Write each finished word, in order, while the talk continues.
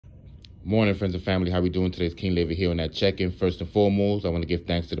Morning, friends and family. How we doing today? It's King Lever here on that check-in. First and foremost, I want to give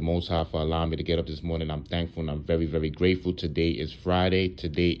thanks to the Most High for allowing me to get up this morning. I'm thankful and I'm very, very grateful. Today is Friday.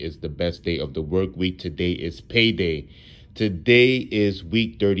 Today is the best day of the work week. Today is payday. Today is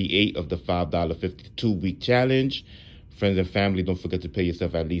week 38 of the $5.52 week challenge. Friends and family, don't forget to pay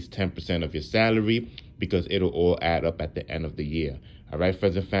yourself at least 10% of your salary because it'll all add up at the end of the year. All right,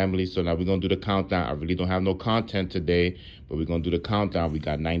 friends and family. So now we're going to do the countdown. I really don't have no content today, but we're going to do the countdown. We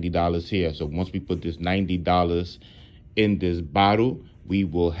got $90 here. So once we put this $90 in this bottle, we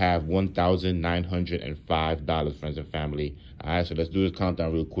will have $1,905, friends and family. All right, so let's do this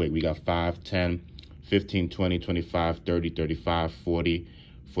countdown real quick. We got 5, 10, 15, 20, 25, 30, 35, 40,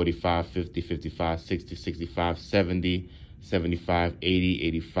 45, 50, 55, 60, 65, 70, 75, 80,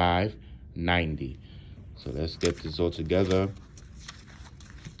 85, 90. So let's get this all together.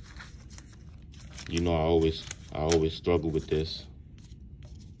 You know, I always struggle with this.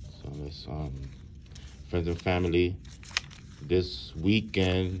 So let's friends and family, this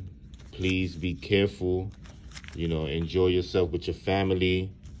weekend, please be careful. You know, enjoy yourself with your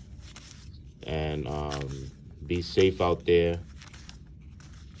family and be safe out there.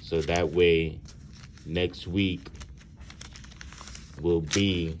 So that way next week will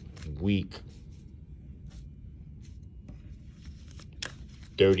be week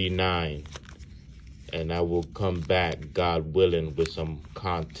 39. And I will come back, God willing, with some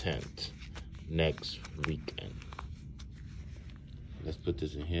content next weekend. Let's put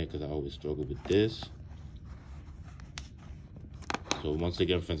this in here because I always struggle with this. So once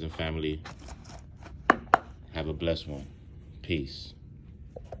again, friends and family, have a blessed one. Peace.